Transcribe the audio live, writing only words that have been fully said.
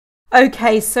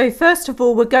Okay, so first of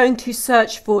all, we're going to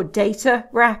search for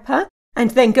Datawrapper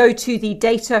and then go to the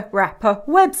Datawrapper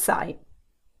website.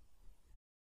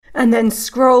 And then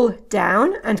scroll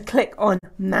down and click on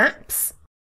Maps.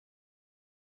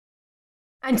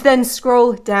 And then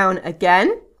scroll down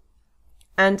again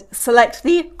and select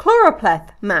the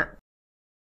choropleth map.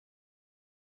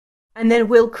 And then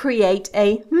we'll create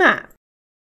a map.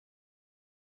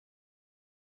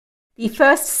 The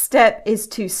first step is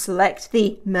to select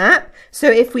the map. So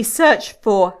if we search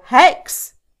for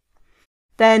hex,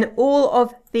 then all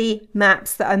of the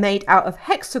maps that are made out of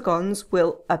hexagons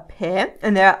will appear,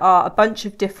 and there are a bunch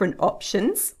of different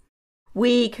options.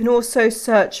 We can also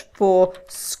search for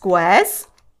squares,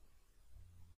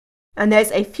 and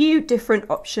there's a few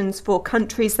different options for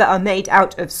countries that are made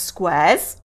out of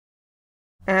squares.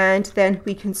 And then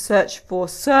we can search for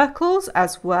circles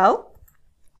as well.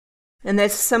 And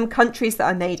there's some countries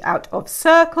that are made out of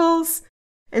circles.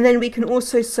 And then we can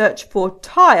also search for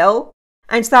tile,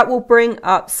 and that will bring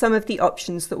up some of the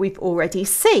options that we've already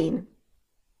seen.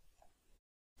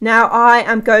 Now I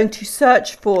am going to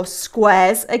search for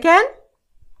squares again,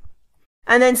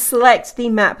 and then select the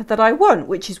map that I want,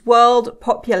 which is World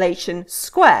Population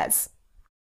Squares.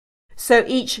 So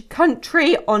each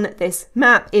country on this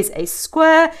map is a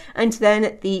square, and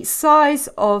then the size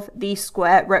of the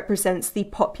square represents the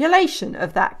population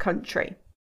of that country.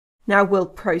 Now we'll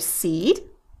proceed.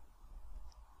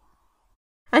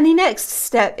 And the next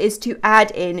step is to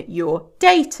add in your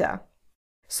data.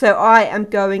 So I am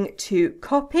going to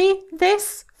copy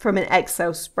this from an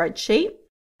Excel spreadsheet,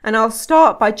 and I'll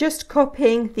start by just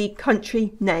copying the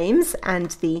country names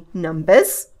and the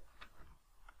numbers,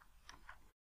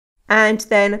 and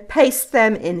then paste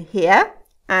them in here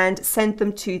and send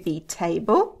them to the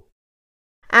table.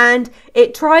 And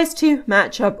it tries to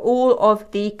match up all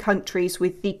of the countries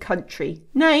with the country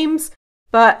names,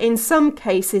 but in some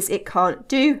cases it can't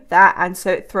do that, and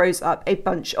so it throws up a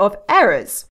bunch of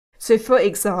errors. So for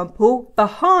example,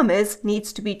 Bahamas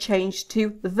needs to be changed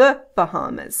to the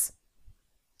Bahamas.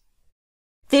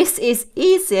 This is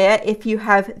easier if you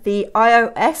have the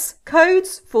iOS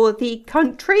codes for the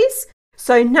countries.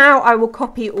 So now I will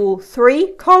copy all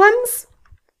 3 columns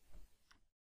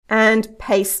and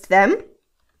paste them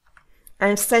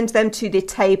and send them to the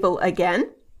table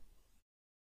again.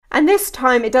 And this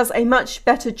time it does a much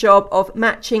better job of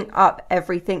matching up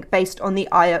everything based on the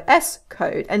iOS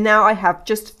code. And now I have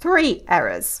just 3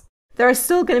 errors. There are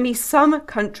still going to be some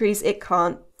countries it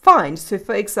can't find. So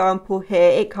for example,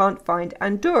 here it can't find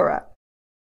Andorra.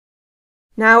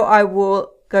 Now I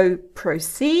will go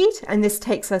proceed, and this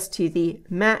takes us to the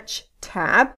match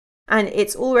tab, and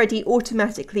it's already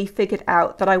automatically figured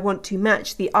out that I want to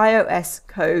match the iOS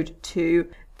code to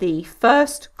the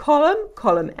first column,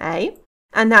 column A,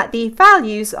 and that the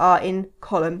values are in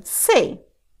column C.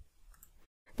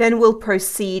 Then we'll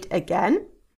proceed again,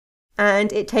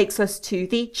 and it takes us to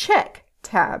the check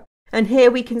tab. And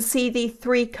here we can see the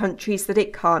 3 countries that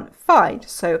it can't find.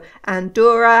 So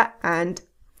Andorra and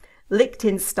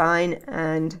Liechtenstein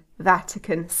and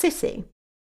Vatican City.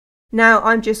 Now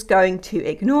I'm just going to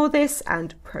ignore this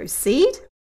and proceed.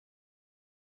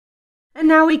 And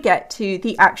now we get to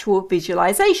the actual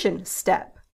visualization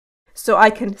step. So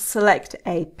I can select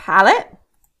a palette.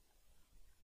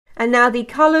 And now the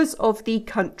colours of the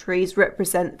countries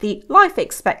represent the life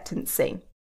expectancy.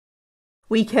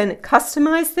 We can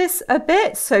customize this a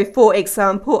bit. So for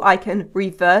example, I can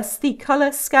reverse the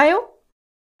colour scale.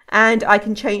 And I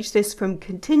can change this from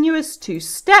continuous to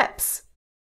steps.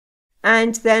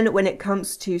 And then when it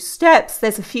comes to steps,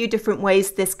 there's a few different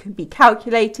ways this can be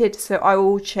calculated. So I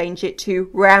will change it to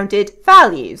rounded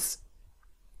values.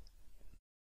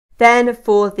 Then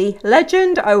for the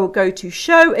legend, I will go to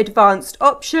Show Advanced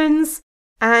Options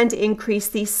and increase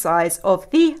the size of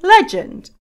the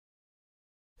legend.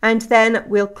 And then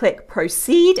we'll click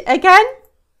Proceed again.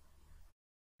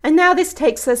 And now this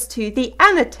takes us to the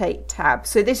Annotate tab.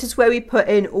 So this is where we put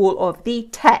in all of the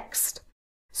text.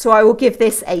 So I will give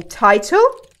this a title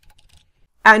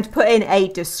and put in a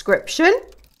description.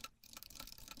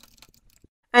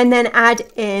 And then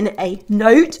add in a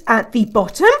note at the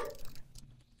bottom.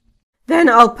 Then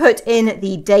I'll put in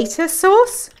the data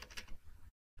source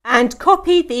and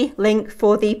copy the link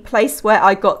for the place where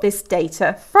I got this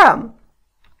data from.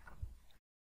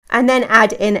 And then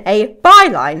add in a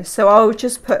byline, so I'll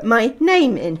just put my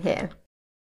name in here.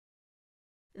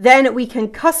 Then we can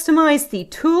customize the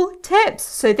tool tips.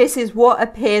 So this is what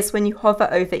appears when you hover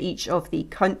over each of the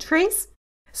countries.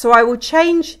 So I will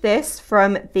change this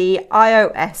from the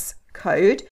iOS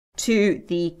code to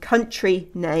the country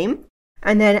name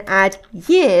and then add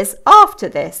years after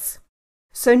this.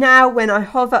 So now when I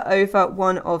hover over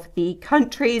one of the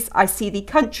countries, I see the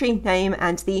country name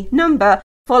and the number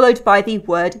followed by the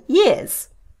word years.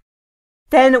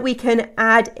 Then we can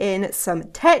add in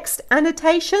some text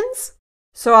annotations.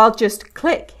 So I'll just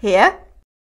click here.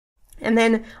 And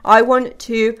then I want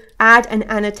to add an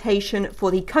annotation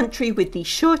for the country with the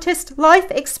shortest life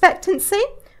expectancy.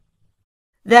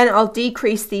 Then I'll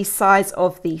decrease the size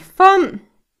of the font.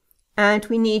 And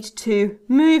we need to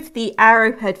move the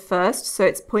arrowhead first, so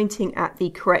it's pointing at the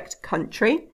correct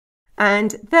country.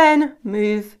 And then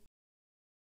move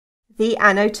the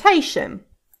annotation.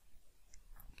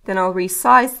 Then I'll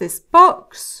resize this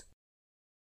box.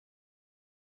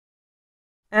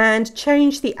 And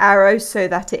change the arrow so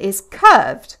that it is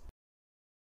curved.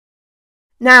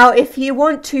 Now, if you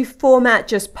want to format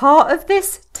just part of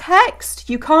this text,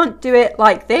 you can't do it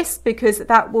like this because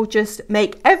that will just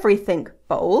make everything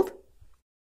bold.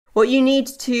 What you need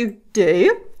to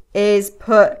do is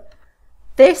put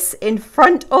this in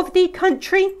front of the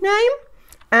country name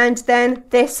and then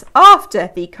this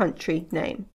after the country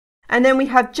name. And then we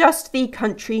have just the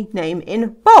country name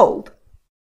in bold.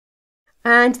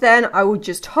 And then I will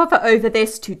just hover over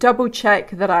this to double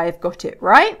check that I have got it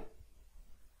right.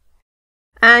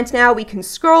 And now we can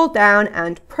scroll down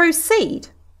and proceed.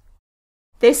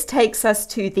 This takes us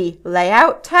to the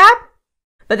Layout tab,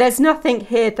 but there's nothing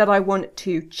here that I want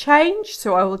to change,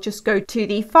 so I will just go to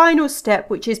the final step,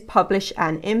 which is Publish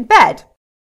and Embed.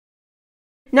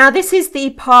 Now this is the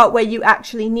part where you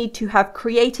actually need to have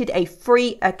created a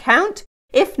free account.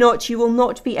 If not, you will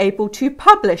not be able to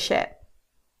publish it.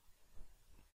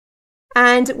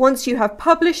 And once you have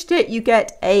published it, you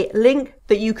get a link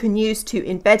that you can use to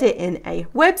embed it in a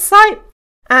website,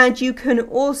 and you can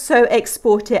also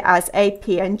export it as a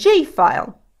PNG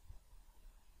file.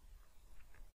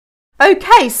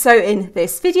 Okay, so in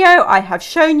this video, I have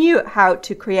shown you how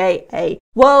to create a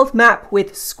world map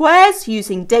with squares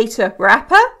using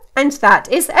Datawrapper, and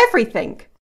that is everything.